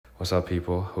What's up,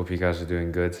 people? Hope you guys are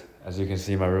doing good. As you can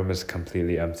see, my room is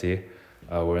completely empty.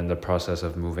 We're in the process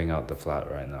of moving out the flat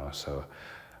right now, so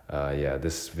yeah,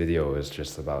 this video is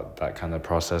just about that kind of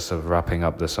process of wrapping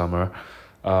up the summer,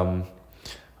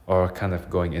 or kind of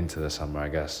going into the summer, I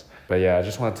guess. But yeah, I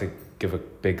just wanted to give a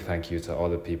big thank you to all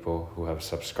the people who have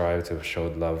subscribed, who have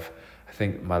showed love. I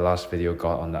think my last video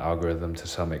got on the algorithm to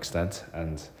some extent,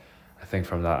 and I think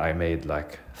from that I made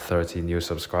like 30 new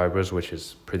subscribers, which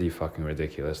is pretty fucking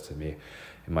ridiculous to me.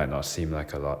 It might not seem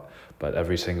like a lot, but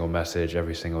every single message,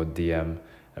 every single DM,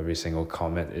 every single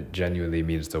comment, it genuinely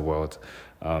means the world.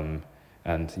 And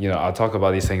you know, I'll talk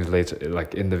about these things later,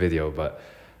 like in the video, but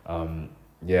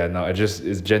yeah, no, it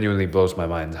genuinely blows my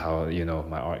mind how, you know,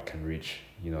 my art can reach,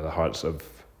 you know, the hearts of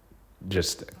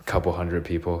just a couple hundred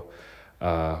people,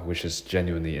 which is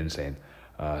genuinely insane.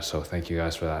 So thank you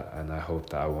guys for that, and I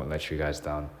hope that I won't let you guys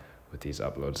down with these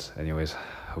uploads. Anyways,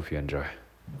 hope you enjoy.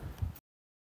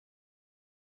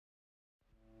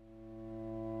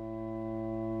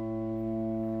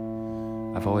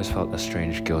 I've always felt a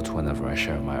strange guilt whenever I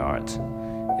share my art.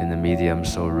 In a medium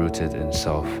so rooted in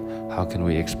self, how can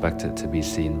we expect it to be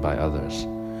seen by others?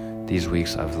 These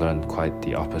weeks I've learned quite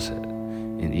the opposite.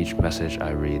 In each message I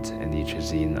read, in each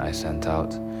zine I sent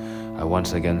out, I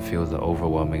once again feel the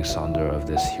overwhelming sonder of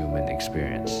this human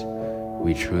experience.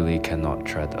 We truly cannot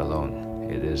tread alone.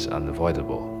 It is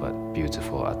unavoidable, but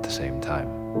beautiful at the same time.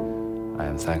 I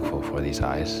am thankful for these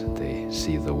eyes. They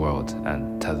see the world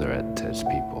and tether it to its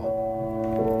people.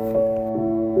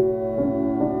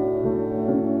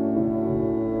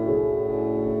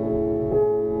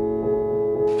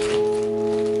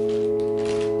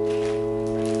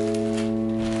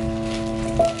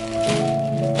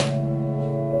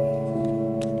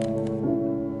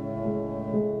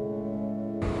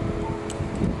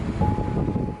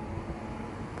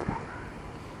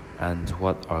 And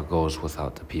what are goals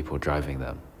without the people driving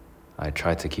them? I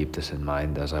try to keep this in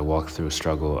mind as I walk through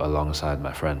struggle alongside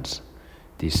my friends.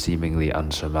 These seemingly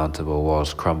unsurmountable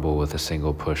walls crumble with a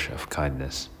single push of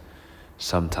kindness.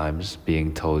 Sometimes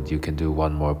being told you can do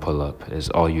one more pull-up is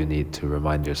all you need to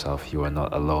remind yourself you are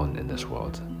not alone in this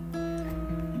world.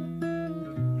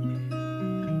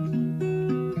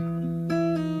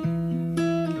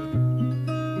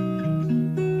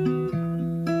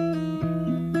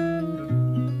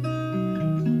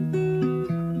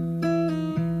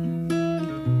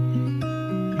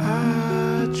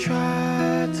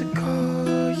 Tried to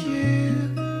call you,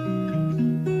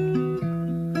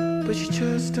 but you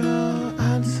just don't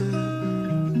answer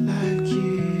like you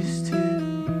used to.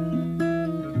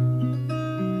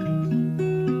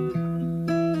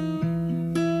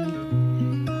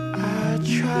 I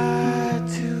tried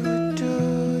to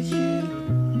adore you,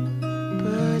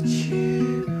 but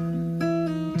you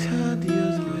turned the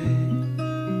other way.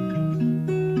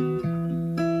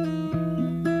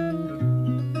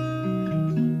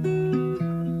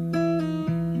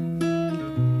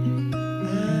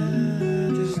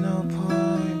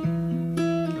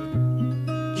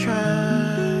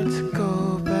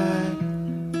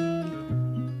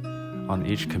 On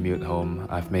each commute home,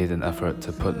 I've made an effort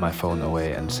to put my phone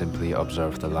away and simply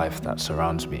observe the life that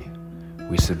surrounds me.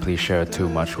 We simply share too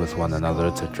much with one another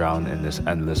to drown in this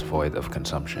endless void of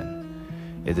consumption.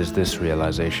 It is this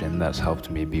realization that's helped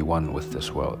me be one with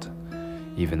this world.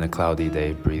 Even a cloudy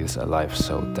day breathes a life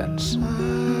so dense.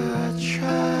 I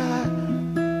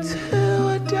tried to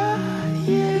adore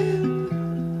you,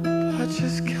 but I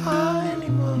just can't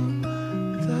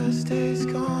anymore. Thursday's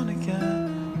gone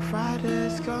again,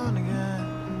 Friday's gone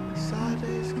again,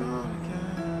 Saturday's gone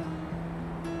again.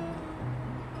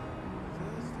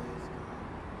 Thursday's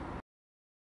gone.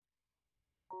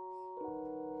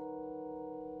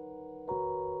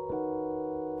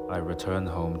 I return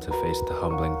home to face the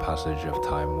humbling passage of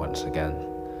time once again.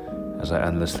 As I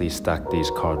endlessly stack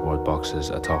these cardboard boxes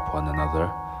atop one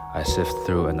another, I sift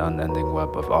through an unending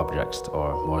web of objects,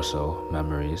 or more so,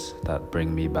 memories, that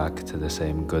bring me back to the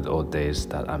same good old days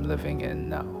that I'm living in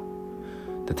now.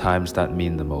 The times that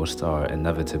mean the most are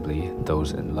inevitably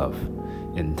those in love,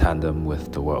 in tandem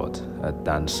with the world, a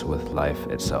dance with life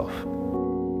itself.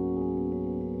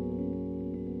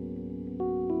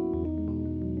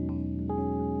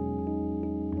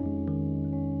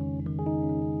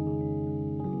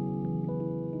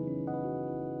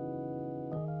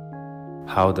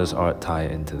 How does art tie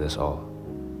into this all?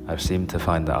 I've seemed to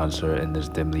find the answer in this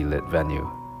dimly lit venue,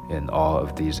 in all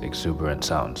of these exuberant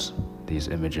sounds. These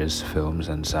images, films,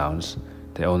 and sounds,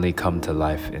 they only come to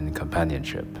life in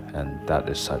companionship, and that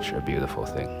is such a beautiful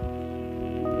thing.